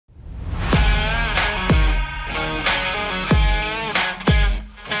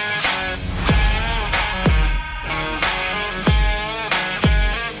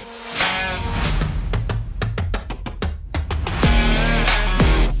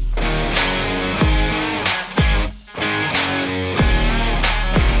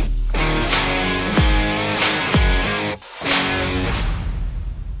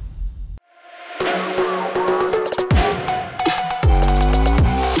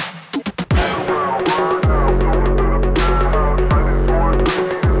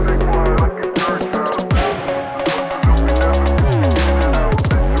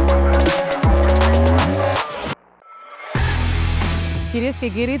και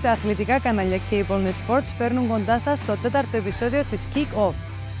κύριοι, τα αθλητικά κανάλια και οι Polnes Sports φέρνουν κοντά σας στο 4ο επεισόδιο της Kick-Off.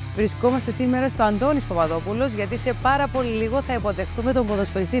 Βρισκόμαστε σήμερα στο Αντώνης Παπαδόπουλος, γιατί σε πάρα πολύ λίγο θα υποδεχτούμε τον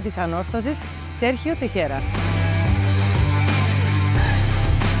ποδοσφαιριστή της Ανόρθωσης, Sergio Tejera.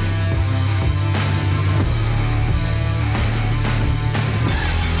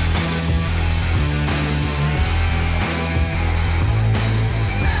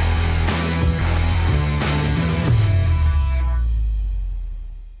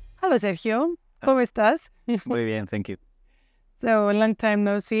 Hello, Sergio. ¿Cómo estás? Muy bien, thank you. So, a long time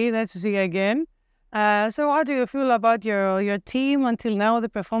no see. Nice to see you again. So, how do you feel about your team until now, the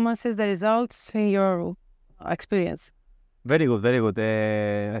performances, the results, your experience? Very good, very good.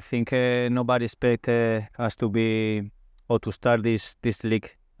 I think nobody expect us to be or to start this league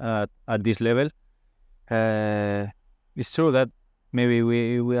at this level. It's true that maybe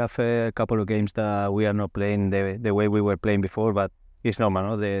we have a couple of games that we are not playing the way we were playing before, but it's normal,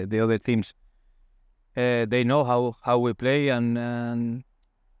 no? The other teams, they know how we play and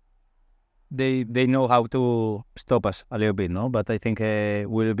they know how to stop us a little bit, no? But I think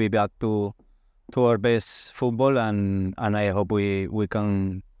we'll be back to our best football, and I hope we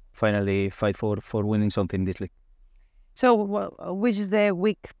can finally fight for winning something this league. So, which is the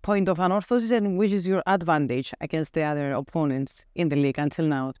weak point of Anorthosis and which is your advantage against the other opponents in the league until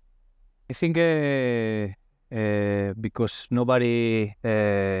now? I think because nobody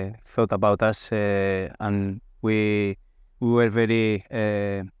thought about us, and we were very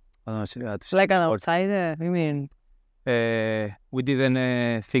I don't know how to say Like an outsider, I mean. We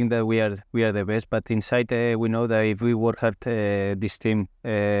didn't think that we are the best, but inside we know that if we work hard, this team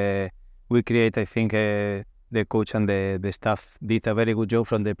we create. I think the coach and the staff did a very good job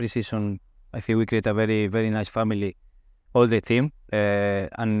from the preseason. I think we create a very nice family, all the team,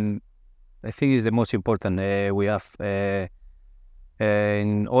 and I think it's the most important we have.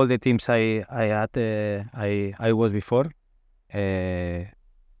 In all the teams I was before,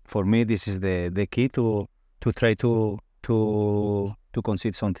 for me this is the key to try to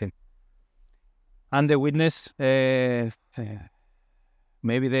concede something. And the weakness,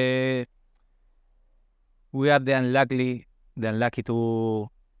 maybe we are the unlucky to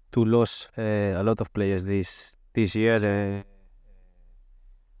lose a lot of players this year.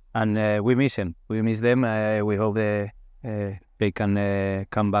 And we miss them. We miss them. We hope they can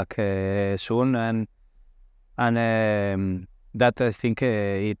come back soon. And that I think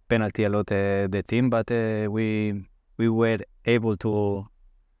it penalty a lot the team. But we were able to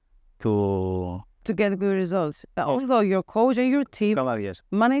get good results. Although your coach and your team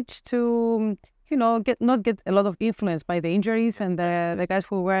managed to, not get a lot of influence by the injuries and the guys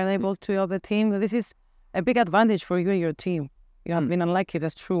who were unable to help the team. This is a big advantage for you and your team. You have been unlucky,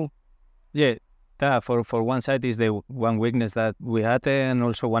 that's true. Yeah, for one side is the one weakness that we had, and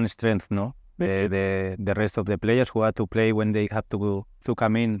also one strength, no? The rest of the players who had to play when they have to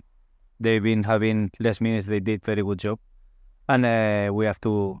come in, they've been having less minutes. They did very good job, and we have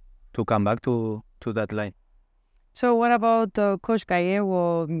to come back to that line. So what about Coach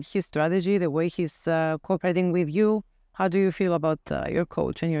Gallego, his strategy, the way he's cooperating with you? How do you feel about your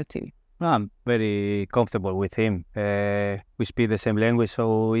coach and your team? I'm very comfortable with him. We speak the same language,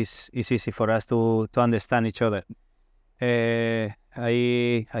 so it's easy for us to understand each other.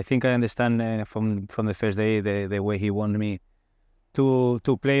 I think I understand from the first day the way he wanted me to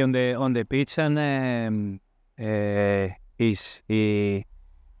play on the pitch, and he's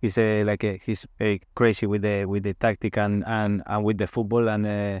very crazy with the tactic and with the football, and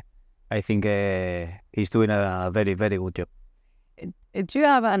I think he's doing a very good job. Do you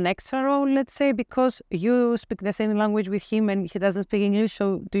have an extra role, let's say, because you speak the same language with him and he doesn't speak English?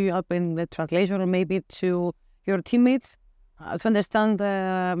 So do you help in the translation or maybe to your teammates to understand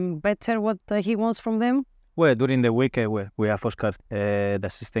better what he wants from them? Well, during the week we have Oscar, the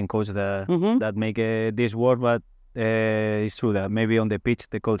assistant coach, that make this work. But it's true that maybe on the pitch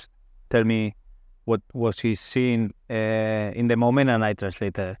the coach tell me what he's seeing in the moment, and I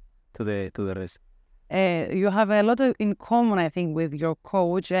translate to the rest. You have a lot in common, I think, with your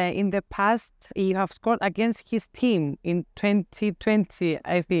coach. In the past, you have scored against his team in 2020,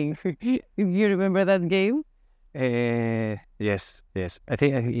 I think. You remember that game? Yes. I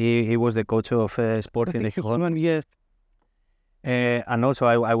think he was the coach of Sporting Gijón. Yes. And also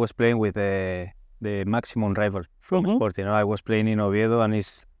I was playing with the maximum rival from Sporting. I was playing in Oviedo, and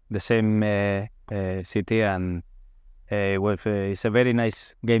it's the same city, and it's a very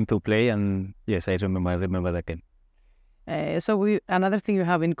nice game to play, and yes, I remember that game. So another thing you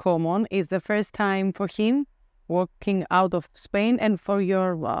have in common is the first time for him working out of Spain, and for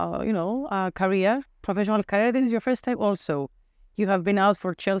your career, professional career, this is your first time also. You have been out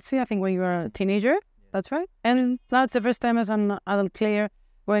for Chelsea, I think, when you were a teenager. That's right. And now it's the first time as an adult player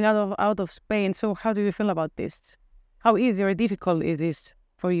going out of Spain. So how do you feel about this? How easy or difficult is this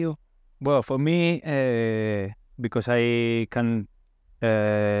for you? Well, for me, because I can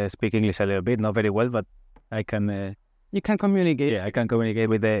speak English a little bit, not very well, but I can. You can communicate. Yeah, I can communicate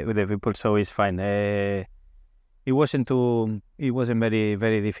with the people, so it's fine. It wasn't very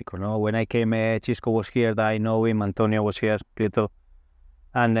very difficult. No, when I came, Chisco was here. That I know him. Antonio was here. Prieto.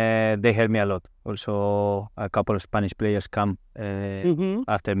 And they helped me a lot. Also, a couple of Spanish players come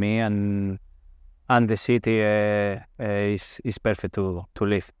after me, and the city is perfect to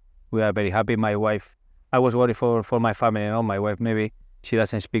live. We are very happy. My wife, I was worried for my family. You know, my wife, maybe she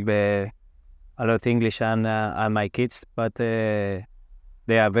doesn't speak a lot of English, and my kids, but they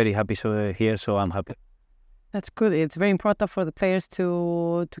are very happy here. So I'm happy. That's good. It's very important for the players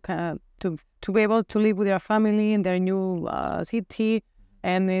to be able to live with their family in their new city.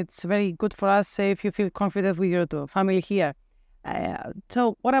 And it's very good for us if you feel confident with your family here.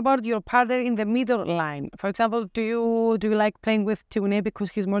 So what about your partner in the middle line? For example, do you like playing with Tune because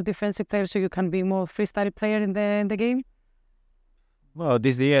he's more defensive player, so you can be more freestyle player in the game? Well,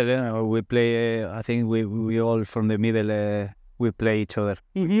 this year we play. I think we all from the middle we play each other.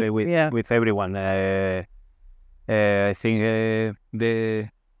 We play with everyone. I think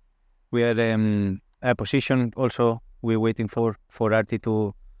we are a position also. We're waiting for Arti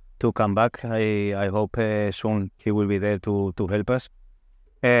to come back. I hope soon he will be there to help us.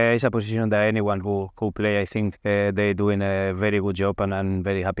 It's a position that anyone who play, I think they're doing a very good job, and I'm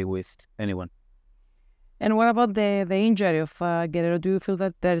very happy with anyone. And what about the injury of Guerrero? Do you feel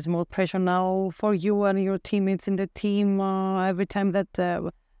that there is more pressure now for you and your teammates in the team every time that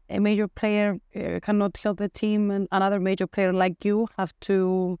a major player cannot help the team, and another major player like you have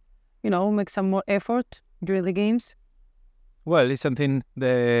to, make some more effort during the games? Well, it's something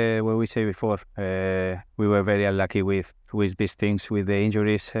what we say before. We were very unlucky with these things, with the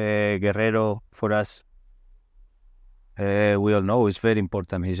injuries. Guerrero, for us, we all know is very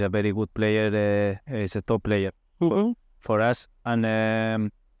important. He's a very good player. He's a top player for us, and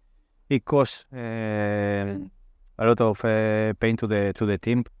it caused a lot of pain to the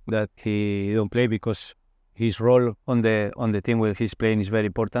team that he don't play, because his role on the team where he's playing is very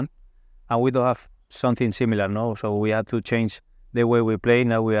important, and we don't have something similar, no? So we had to change the way we play.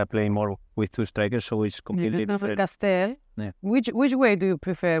 Now we are playing more with two strikers, so it's completely different. Castel. Yeah. Which way do you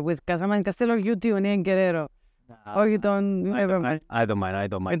prefer, with Casaman Castel or you Tune and Guerrero? Or you don't? I don't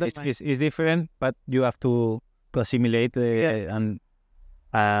mind. It's different, but you have to assimilate and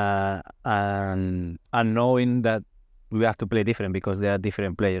knowing that we have to play different because they are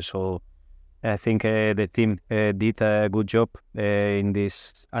different players. So I think the team did a good job in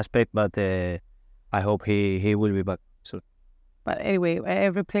this aspect, but I hope he will be back soon. But anyway,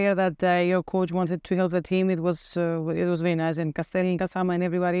 every player that your coach wanted to help the team, it was very nice. And Castel and Casama and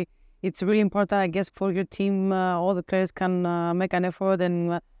everybody, it's really important, I guess, for your team. All the players can make an effort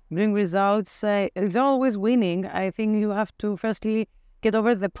and bring results. It's always winning. I think you have to firstly get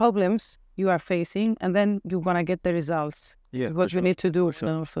over the problems you are facing, and then you're gonna get the results. Yeah, it's what you need to do.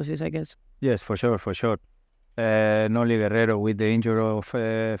 Sure. I guess. Yes, for sure. Not only Guerrero, with the injury of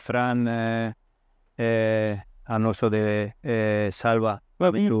Fran. And also the Salva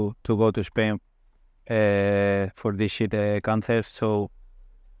to go to Spain for this cancer. So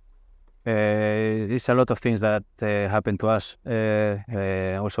it's a lot of things that happened to us.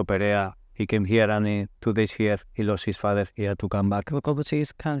 Also Perea, he came here, and in 2 days here he lost his father. He had to come back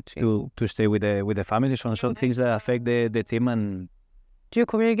to stay with the family. So some things that affect the team. And do you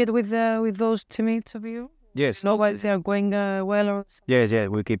communicate with those teammates of you? Yes. Know why they are going well? Or... Yes.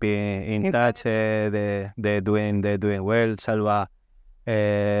 We keep in touch. They're doing well. Salva,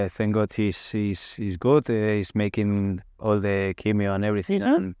 thank God, he's good. He's making all the chemio and everything,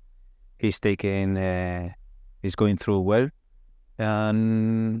 and he's going through well.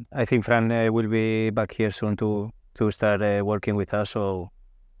 And I think Fran will be back here soon to start working with us. So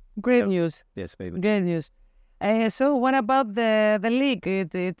great news. Yes, baby. Great news. So what about the league?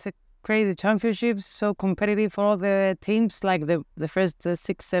 It's a crazy championship, so competitive for all the teams, like the first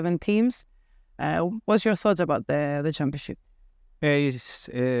 6-7 teams. What's your thoughts about the championship? It's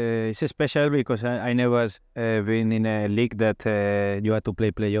special because I never been in a league that you had to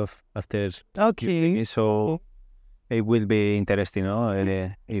play playoff after. Okay. So it will be interesting, no?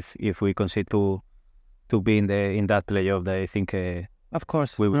 If we concede to be in that playoff, that I think. Of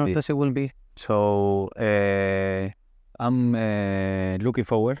course, we will be. It will be. So I'm looking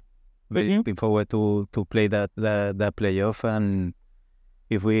forward. Looking forward to play that playoff, and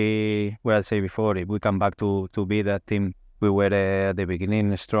if we, well, I say before, if we come back to be that team we were at the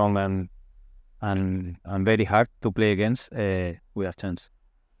beginning strong and very hard to play against, we have chance.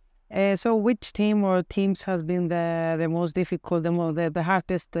 So which team or teams has been the most difficult, the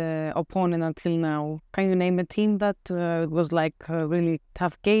hardest opponent until now? Can you name a team that was like a really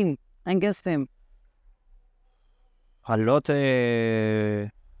tough game against them? A lot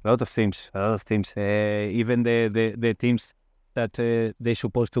of teams. Even the teams that they're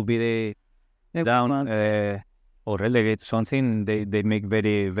supposed to be down or relegate something, they make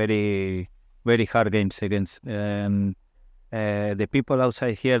very, very, very hard games against. The people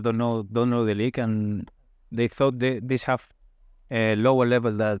outside here don't know the league, and they thought these have a lower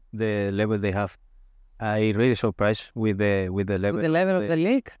level than the level they have. I really surprised with the level. With the level of the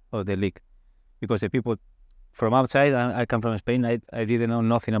league? Of the league, because the people from outside, I come from Spain. I didn't know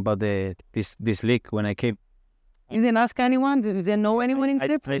nothing about this league when I came. You didn't ask anyone? Did you know anyone in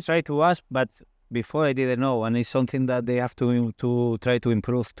Cyprus? I tried to ask, but before I didn't know, and it's something that they have to try to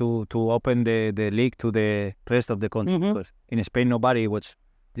improve to open the league to the rest of the country. Because in Spain, nobody watches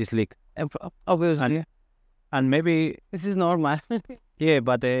this league. Obviously. And maybe this is normal. Yeah,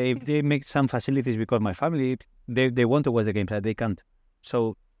 but if they make some facilities, because my family they want to watch the games, but they can't.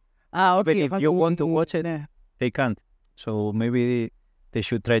 So okay. if you want to watch it, they can't. So maybe they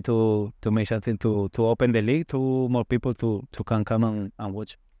should try to make something to open the league to more people to can come and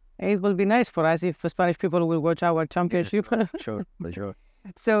watch. It will be nice for us if Spanish people will watch our championship. Yeah, sure, for sure.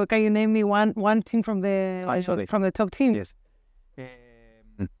 So can you name me one team from the top teams? Yes.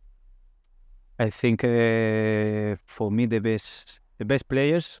 I think for me the best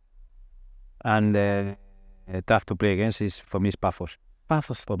players and tough to play against is Paphos.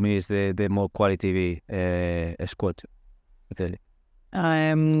 Paphos. For me is the more quality squad.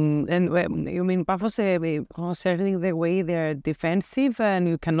 And you mean Paphos concerning the way they're defensive and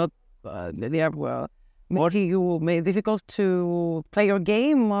you cannot they are making you difficult to play your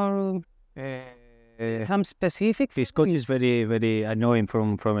game, or some specific? His coach is very, very. I know him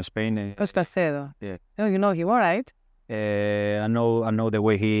from Spain. Oscar Cedo. Yeah. Oh, you know him, all right. I know the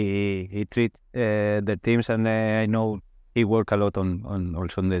way he treats the teams, and I know he work a lot on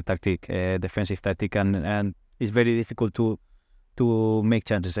also on the tactic, defensive tactic, and it's very difficult to make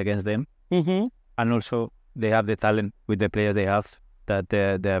chances against them. Mm-hmm. And also they have the talent with the players they have that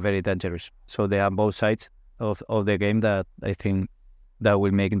they are very dangerous. So they have both sides of the game that I think that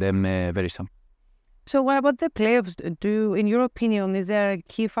will make them very strong. So what about the playoffs? In your opinion, is there a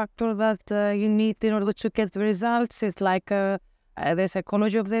key factor that you need in order to get the results? It's like the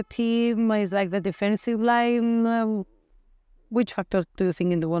psychology of the team, is like the defensive line. Which factor do you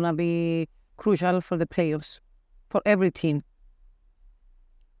think is going to be crucial for the playoffs, for every team?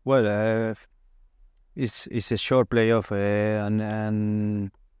 Well, it's a short playoff,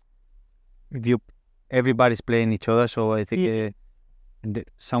 and everybody's playing each other. So I think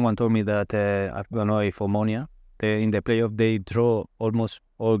someone told me that I don't know if Omonia, in the playoff they draw almost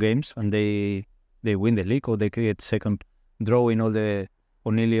all games and they win the league, or they get second draw in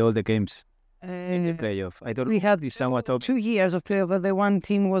nearly all the games in the playoff. I don't. We had 2 years of playoff, but the one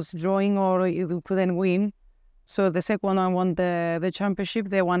team was drawing or it couldn't win. So the second one won the championship.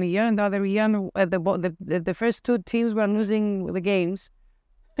 They won a year, and the other year, the first two teams were losing the games.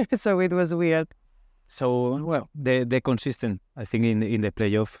 So it was weird. So well, they're consistent. I think in the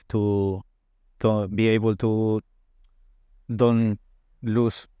playoff to be able to don't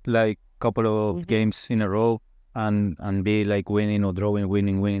lose like couple of games in a row and be like winning or drawing,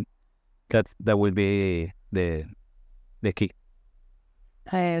 winning. That will be the key.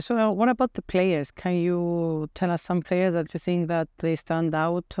 So what about the players? Can you tell us some players that you think that they stand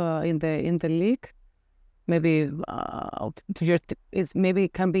out in the league? Maybe maybe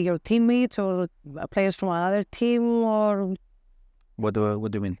it can be your teammates or players from another team, or what do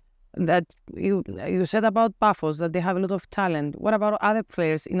you mean? That you said about Paphos that they have a lot of talent. What about other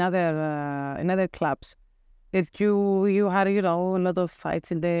players in other clubs? If you had a lot of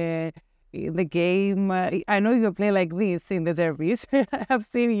fights in the game. I know you play like this in the derbies. I have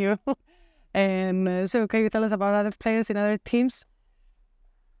seen you. And so can you tell us about other players in other teams?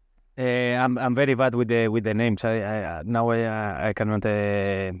 I'm very bad with the names. I cannot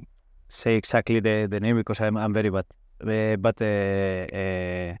say exactly the name because I'm very bad. But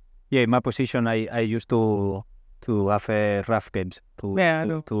in my position I used to have rough games to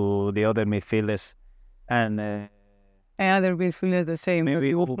the other midfielders and other midfielders the same.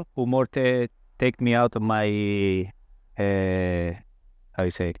 Maybe who more take me out of my how you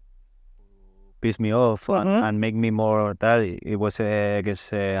say, piss me off and make me more that. It was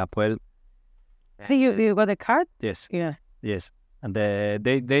against Apoel. I think you got a card? Yes. Yeah. Yes. and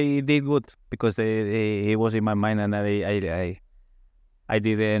they did good because he was in my mind, and I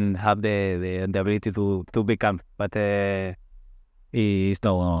didn't have the ability to become, but it's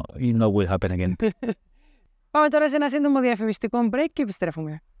not will happen again. Πάμε τώρα σε ένα σύντομο διαφημιστικό break και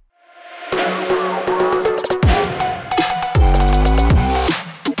επιστρέφουμε.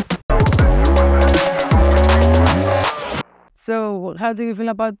 So, how do you feel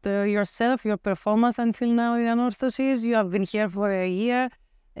about yourself, your performance until now in Anorthosis? You have been here for a year.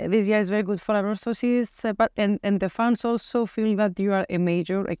 This year is very good for Anorthosis, but the fans also feel that you are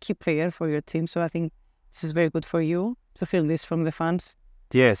a key player for your team. So I think this is very good for you to feel this from the fans.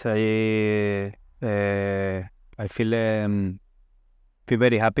 Yes, I feel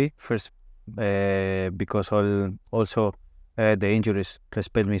very happy first because also the injuries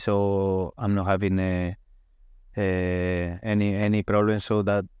respect me, so I'm not having any problems. So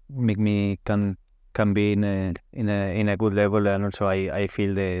that make me can be in a good level, and also I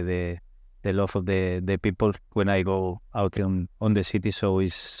feel the love of the people when I go out on the city. So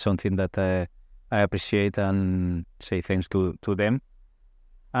it's something that I appreciate and say thanks to them.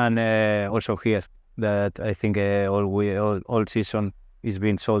 And also here, that I think all season is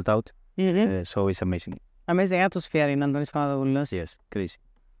being sold out. So it's amazing. Amazing atmosphere in Antonis Papadopoulos. Yes, crazy.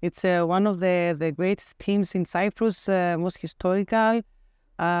 It's one of the greatest teams in Cyprus, most historical,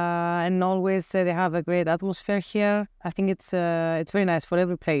 and always they have a great atmosphere here. I think it's very nice for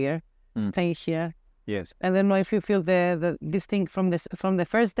every player playing here. Yes. I don't know if you feel this thing from the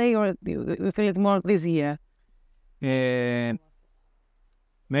first day, or you feel it more this year.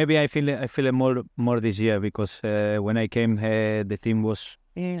 Maybe I feel it more this year because when I came, the team was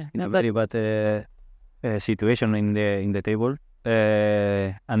in a very bad situation in the table,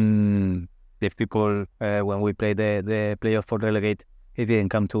 and the people when we played the playoff for relegate, it didn't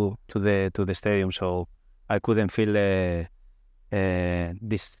come to the stadium, so I couldn't feel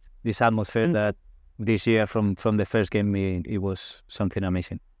this atmosphere that this year from the first game it was something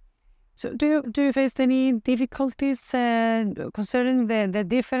amazing. So do you face any difficulties concerning the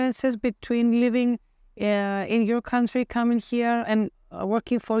differences between living in your country, coming here and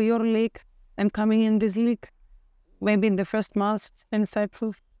working for your league, and coming in this league, maybe in the first months in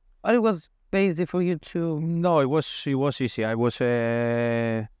Cyprus? Or it was very easy for you to... No, it was easy. I was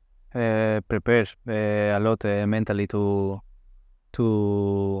prepared a lot mentally to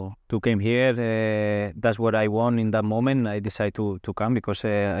came here. That's what I want in that moment. I decided to come because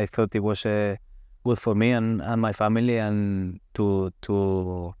I thought it was good for me and my family, and to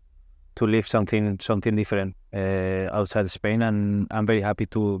live something different outside Spain. And I'm very happy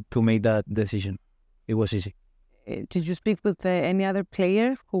to make that decision. It was easy. Did you speak with any other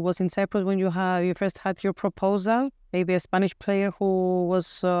player who was in Cyprus when you first had your proposal? Maybe a Spanish player who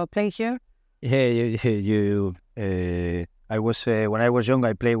was playing here? Yeah, I was when I was young,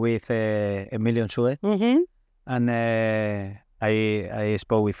 I played with Emilio Sue, and I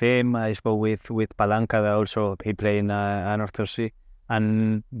spoke with him. I spoke with Palanca, that also he played in Anorthosis,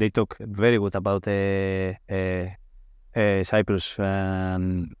 and they talk very good about Cyprus,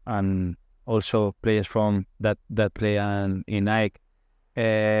 and also players from that play in Nike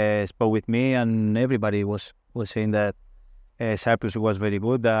spoke with me, and everybody was saying that Cyprus was very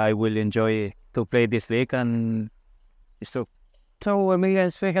good. I will enjoy to play this league, and it's true. So Emilio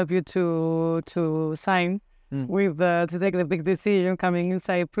will help you to sign with to take the big decision coming in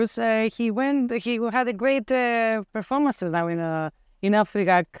Cyprus. He had a great performance now in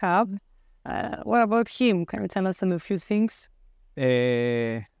Africa Cup. What about him? Can you tell us a few things?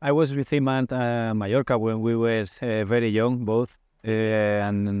 I was with him at Mallorca when we were very young, both,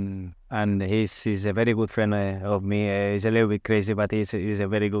 and he's a very good friend of me. He's a little bit crazy, but he's a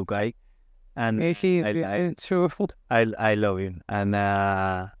very good guy. And I love him, and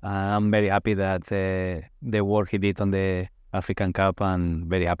I'm very happy that the work he did on the African Cup, and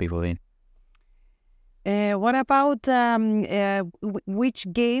very happy for him. What about which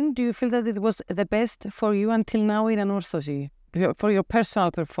game do you feel that it was the best for you until now in Anorthosis, for your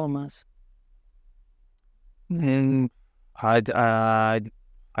personal performance? I don't know.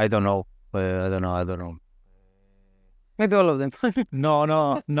 I don't know. Maybe all of them.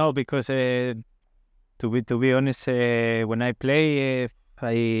 No, because to be honest, when I play,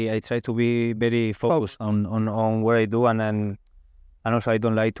 I try to be very focused on what I do, and also I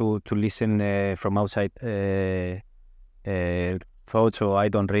don't like to listen from outside thoughts, so I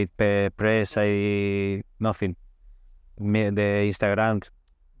don't read press, nothing. The Instagram,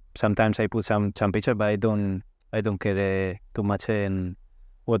 sometimes I put some picture, but I don't care too much in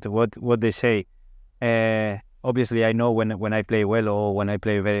what they say. Obviously, I know when I play well or when I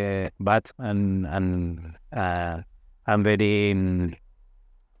play very bad, and I'm very.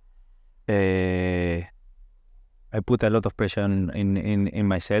 I put a lot of pressure in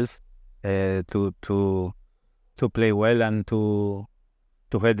myself to play well and to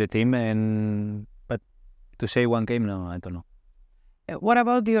help the team. But to say one game, no, I don't know. What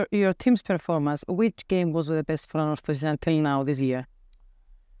about your team's performance? Which game was the best for North until now this year?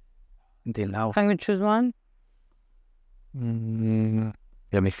 Until now. Can you choose one?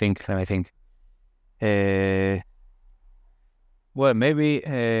 Let me think. Well, maybe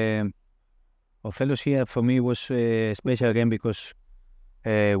Othello's here for me was a special game because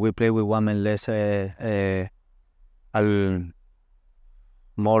we played with one man less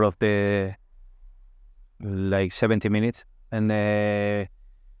more of the 70 minutes, and they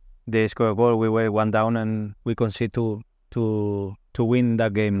scored a goal. We were one down and we conceded to win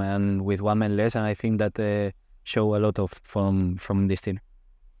that game, and with one man less, and I think that show a lot of from this team.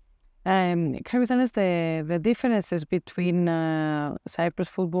 Can you tell us the differences between Cyprus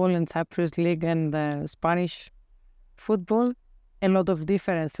football and Cyprus League and Spanish football? A lot of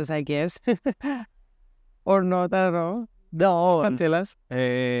differences, I guess. Or not at all? No. Can tell us.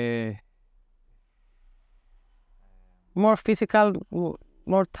 More physical,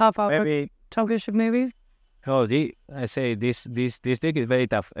 more tough maybe championship, maybe? Oh, I say this league is very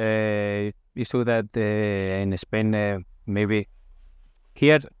tough. It's true that in Spain, maybe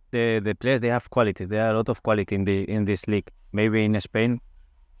here the players, they have quality. There are a lot of quality in this league. Maybe in Spain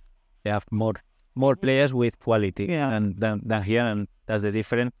they have more players with quality than here, and that's the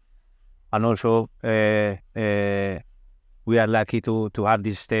difference. And also we are lucky to have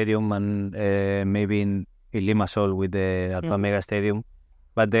this stadium, and maybe in Limassol with the Alfa Mega Stadium.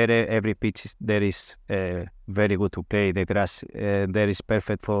 But there, every pitch there is very good to play. The grass there is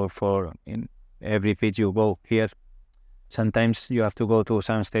perfect for in every pitch you go. Here, sometimes you have to go to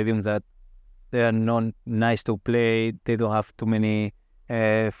some stadiums that they are not nice to play. They don't have too many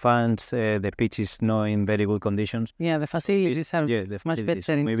fans. The pitch is not in very good conditions. Yeah, the facilities are much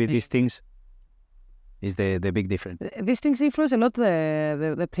better. Maybe these things is the big difference. These things influence a lot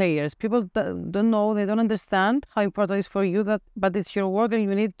the players. People don't know, they don't understand how important it is for you, but it's your work and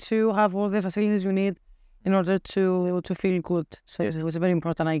you need to have all the facilities you need in order to feel good. So it was very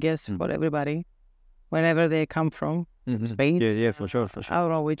important, I guess, for everybody, wherever they come from. Spain. Yeah, for sure. I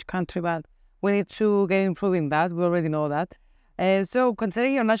don't know which country, but we need to get improving that. We already know that. So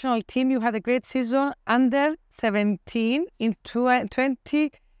considering your national team, you had a great season under 17 in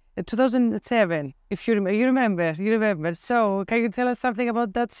 2007, if you remember. So, can you tell us something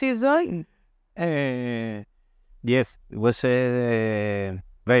about that season? Yes, it was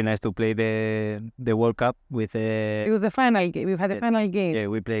very nice to play the World Cup with. It was the final game. We had the final game. Yeah,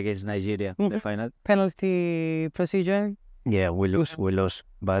 we played against Nigeria, the final. Penalty procedure. Yeah, we lost,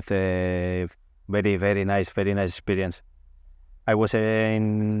 but very, very nice experience. I was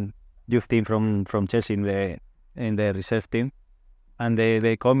in youth team from Chelsea in the reserve team. And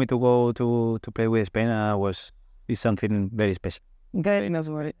they called me to go to play with Spain. It's something very special. Very nice.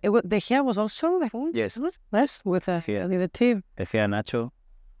 Tejera was also the phone? Yes. Yes, with the team. Tejera Nacho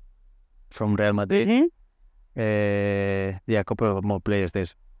from Real Madrid. A couple of more players there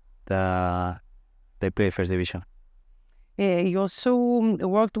that they play first division. You also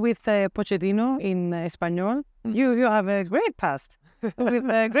worked with Pochettino in Espanyol. You have a great past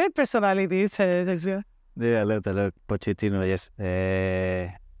with great personalities, Sergio. Yeah, a lot. Pochettino, yes.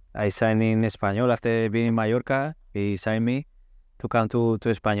 I signed in Espanyol after being in Mallorca. He signed me to come to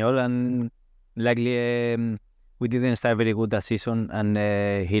Espanyol, and likely we didn't start very good that season, and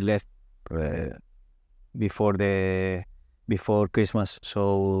he left before Christmas.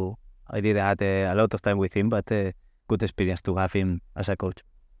 So I didn't have a lot of time with him, but good experience to have him as a coach.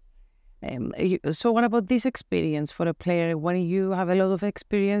 So what about this experience for a player? When you have a lot of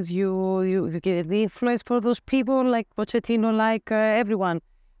experience, you get the influence for those people like Pochettino, like everyone,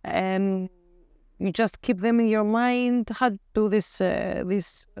 and you just keep them in your mind. How do these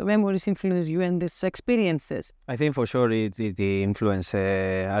memories influence you and these experiences? I think for sure the influence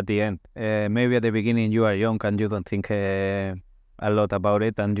at the end. Maybe at the beginning you are young and you don't think a lot about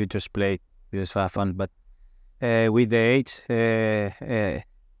it, and you just play, you just have fun. But with the age,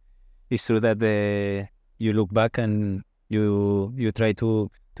 it's true that you look back and you try to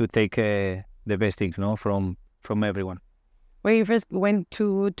take the best things, from everyone. When you first went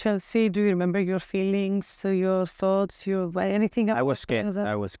to Chelsea, do you remember your feelings, your thoughts, anything? I was scared.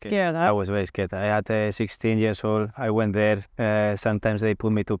 I was very scared. I had 16 years old. I went there. Sometimes they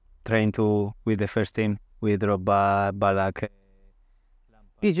put me to train with the first team, with Drogba, Ballack.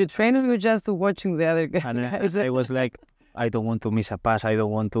 Did you train or you were just watching the other guys? And I was like, I don't want to miss a pass. I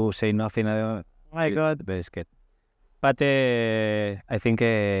don't want to say nothing. My God. Very scared. But I think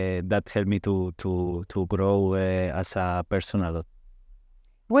that helped me to grow as a person a lot.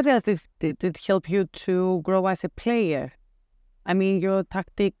 What else did help you to grow as a player? I mean, your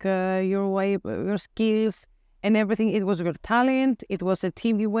tactic, your way, your skills, and everything. It was your talent. It was a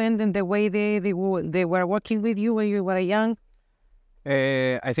team you went, and the way they were working with you when you were young.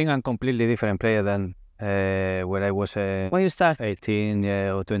 I think I'm a completely different player than when I was when you start 18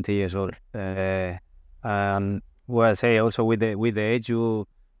 or 20 years old. Well, I say also with the age, you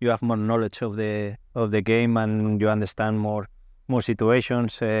have more knowledge of the game, and you understand more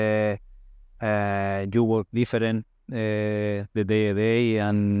situations. You work different the day to day,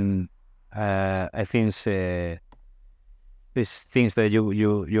 and I think these things that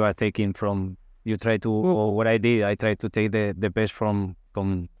you are taking from, you try to, or what I did, I try to take the best from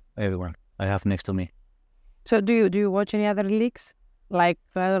everyone I have next to me. So do you watch any other leagues? Like,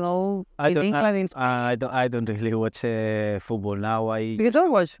 I don't know, England? I don't really watch football now. You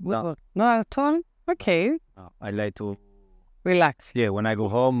don't watch football? No, at all? Okay. I like to relax. Yeah, when I go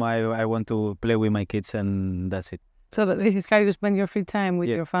home, I want to play with my kids, and that's it. So this is how you spend your free time with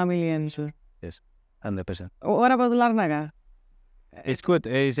your family and... Yes, 100%. What about Larnaga? It's good.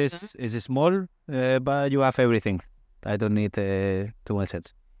 It's small, but you have everything. I don't need too much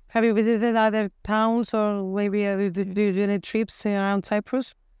else. Have you visited other towns, or maybe do you do any trips around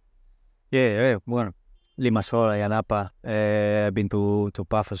Cyprus? Yeah, well, Limassol, Ayanapa. I've been to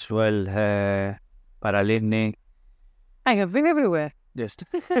Paf as well, Paralini. I have been everywhere. Yes.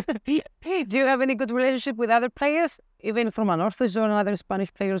 Hey, do you have any good relationship with other players, even from Anorthos or other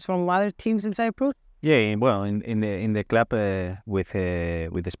Spanish players from other teams in Cyprus? Yeah, well, in the club with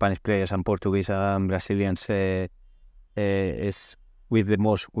the Spanish players and Portuguese and Brazilians is with the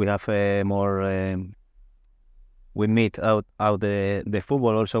most. We have more. We meet out the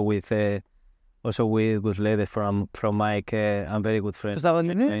football also with Gusledes from Mike. I'm very good friends. Is that what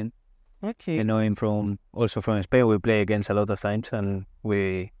you mean? Okay. I know him from Spain. We play against a lot of times, and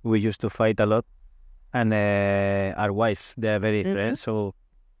we used to fight a lot. And our wives, they are very friends. So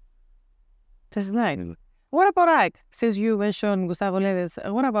that's nice. What about Ag? Since you mentioned Gustavo Ledes,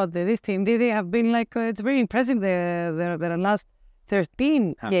 what about this team? They have been like it's very impressive. Their last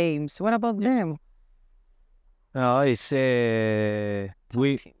 13 games. What about them? No, it's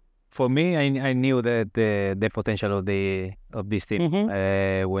for me. I knew that the potential of this team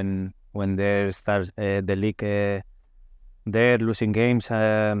when they start the league. They're losing games.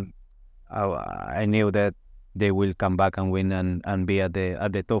 I knew that they will come back and win and be at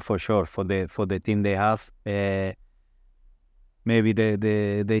the top for sure for the team they have. Maybe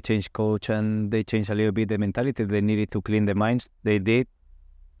they change coach and they change a little bit the mentality. They needed to clean the minds. They did.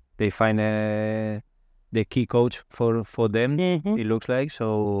 They find the key coach for them. It looks like.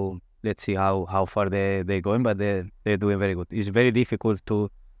 So let's see how far they're going, but they're doing very good. It's very difficult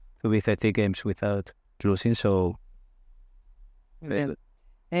to be 30 games without losing. So very good.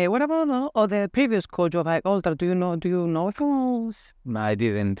 What about the previous coach of Oltra? Do you know him? No, I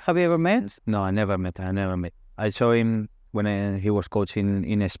didn't. Have you ever met? No, I never met. I saw him when he was coaching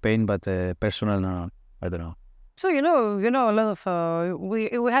in Spain, but personal, no, I don't know. So you know a lot of we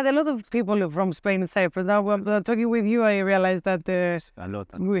had a lot of people from Spain and Cyprus. Now talking with you, I realized that a lot.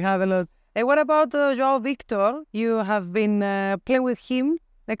 We have a lot. What about Joao Victor? You have been playing with him,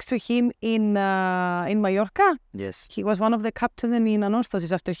 next to him in Mallorca. Yes. He was one of the captains in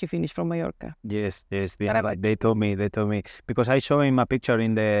Anorthosis after he finished from Mallorca. Yes. They told me because I saw him a picture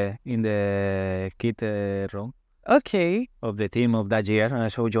in the kit room. Okay. Of the team of that year, and I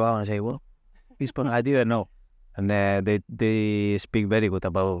saw Joao and I say, well, I didn't know. And they speak very good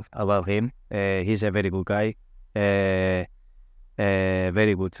about him. He's a very good guy. Very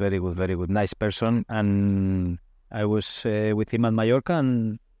good, nice person. And I was with him at Mallorca,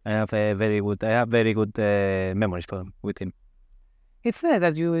 and I have very good memories with him. It's nice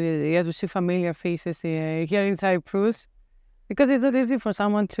that you see familiar faces here in Cyprus, because it's not easy for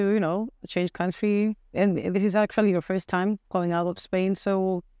someone to change country, and this is actually your first time going out of Spain.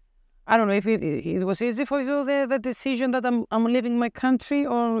 So I don't know if it was easy for you the decision that I'm leaving my country,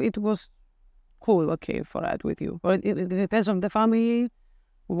 or it was cool, okay, for that with you, or it depends on the family,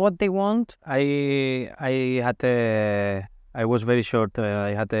 what they want. I was very short.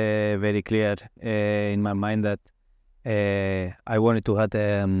 I had very clear in my mind that I wanted to have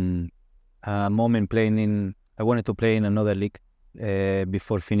a moment playing in. I wanted to play in another league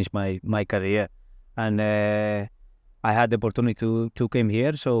before finish my career, and I had the opportunity to come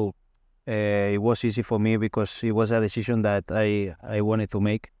here. So it was easy for me because it was a decision that I wanted to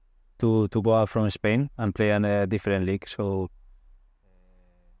make to go out from Spain and play in a different league. So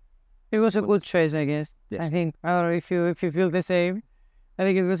It was a good choice, I guess. Yeah. I think, or if you feel the same, I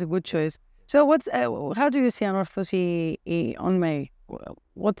think it was a good choice. So how do you see Anorthosis on May?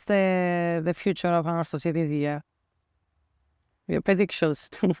 What's the future of Anorthosis this year? Your predictions.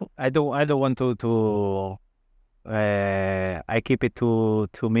 I don't want to I keep it to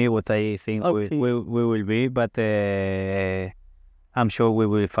me what I think Okay. we will be, but I'm sure we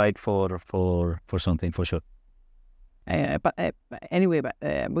will fight for something for sure. But anyway,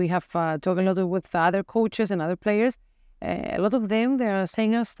 we have talked a lot with other coaches and other players. A lot of them, they are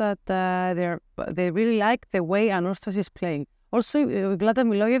saying us that they really like the way Anorthosis is playing. Also, Vladan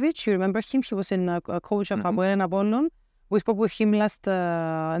Milojevic, you remember him? He was a coach of Apoel and Apollon. We spoke with him in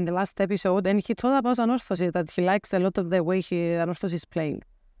the last episode, and he told about Anorthosis that he likes a lot of the way Anorthosis is playing.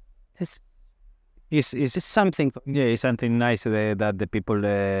 It's something. Yeah, it's something nice that the people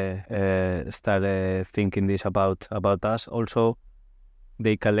start thinking this about us. Also,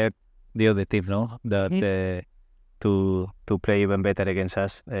 they collect the other team, no? That to play even better against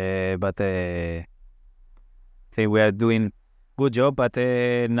us. But I think we are doing good job. But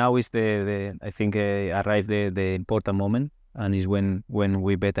now is I think arrived the important moment, and is when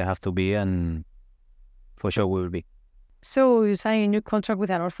we better have to be, and for sure we will be. So you signed a new contract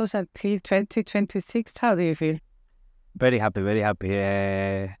with Anorthosis until 2026. How do you feel? Very happy, very happy.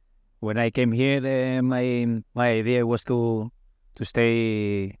 When I came here, my idea was to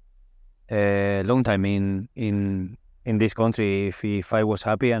stay a long time in this country if I was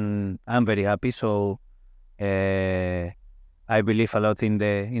happy, and I'm very happy. So I believe a lot in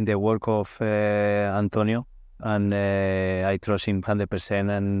the work of Antonio, and I trust him 100%.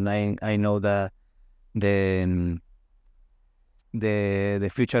 And I know that the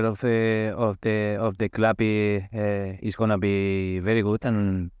future of the club is gonna be very good,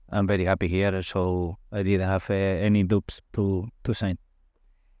 and I'm very happy here. So I didn't have any doubts to sign.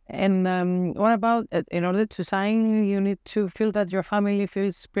 And what about, in order to sign, you need to feel that your family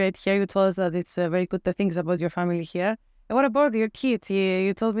feels great here. You told us that it's very good, the things about your family here. And what about your kids?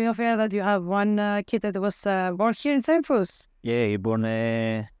 You told me off air that you have one kid that was born here in Cyprus. Yeah, he born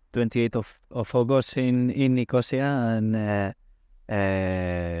 28th of August in Nicosia, and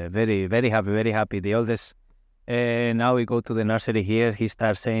very, very happy. The oldest, now we go to the nursery here. He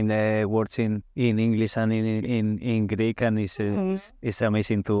starts saying words in English and in Greek, and it's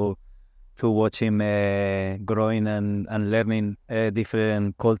amazing to watch him growing and learning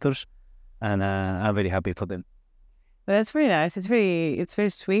different cultures, and I'm very happy for them. That's very nice. It's very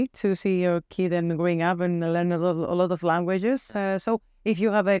sweet to see your kid and growing up and learn a lot of languages. So if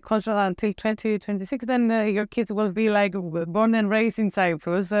you have a contract until 2026, then your kids will be like born and raised in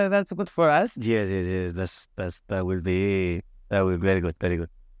Cyprus. That's good for us. Yes. That will be very good, very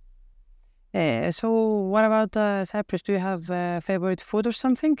good. So what about Cyprus? Do you have favorite food or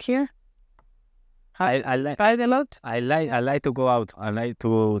something here? I like tried a lot. I like to go out. I like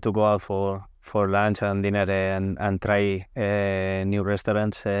to go out for lunch and dinner and try new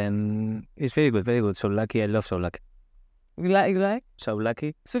restaurants, and it's very good, very good. Souvlaki, I love souvlaki. You like?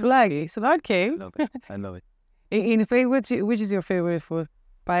 Souvlaki. Souvlaki. I love it. In favorite, which is your favorite food?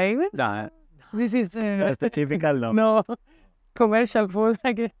 Paella? Nah, This is that's the typical no. No, commercial food,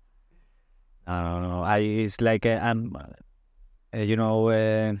 I guess. No. It's like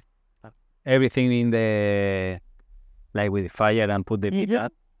everything in the like with fire and put the meat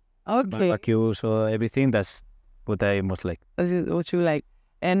up. Okay. Barbecue, so everything. That's what I most like. That's what you like.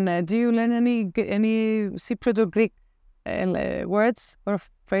 And do you learn any Cypriot or Greek words or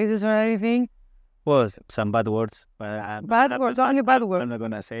phrases or anything? Well, some bad words. But Only bad words. I'm not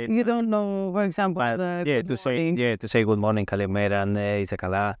gonna say it. You don't know, for example, to say good morning, Kalimera, and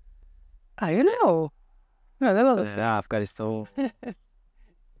Isakala. You know. No, Afghanistan.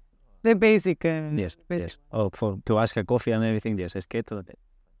 The basic. Yes. Oh, to ask a coffee and everything. Yes, it's good.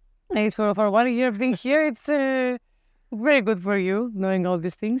 It's for 1 year being here. It's very good for you knowing all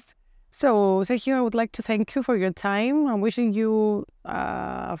these things. So, Sergio, I would like to thank you for your time. I'm wishing you,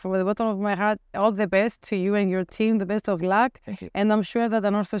 from the bottom of my heart, all the best to you and your team. The best of luck. Thank you. And I'm sure that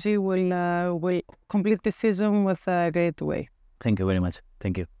Anorthosis will complete the season with a great way. Thank you very much.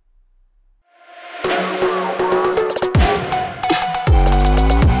 Thank you.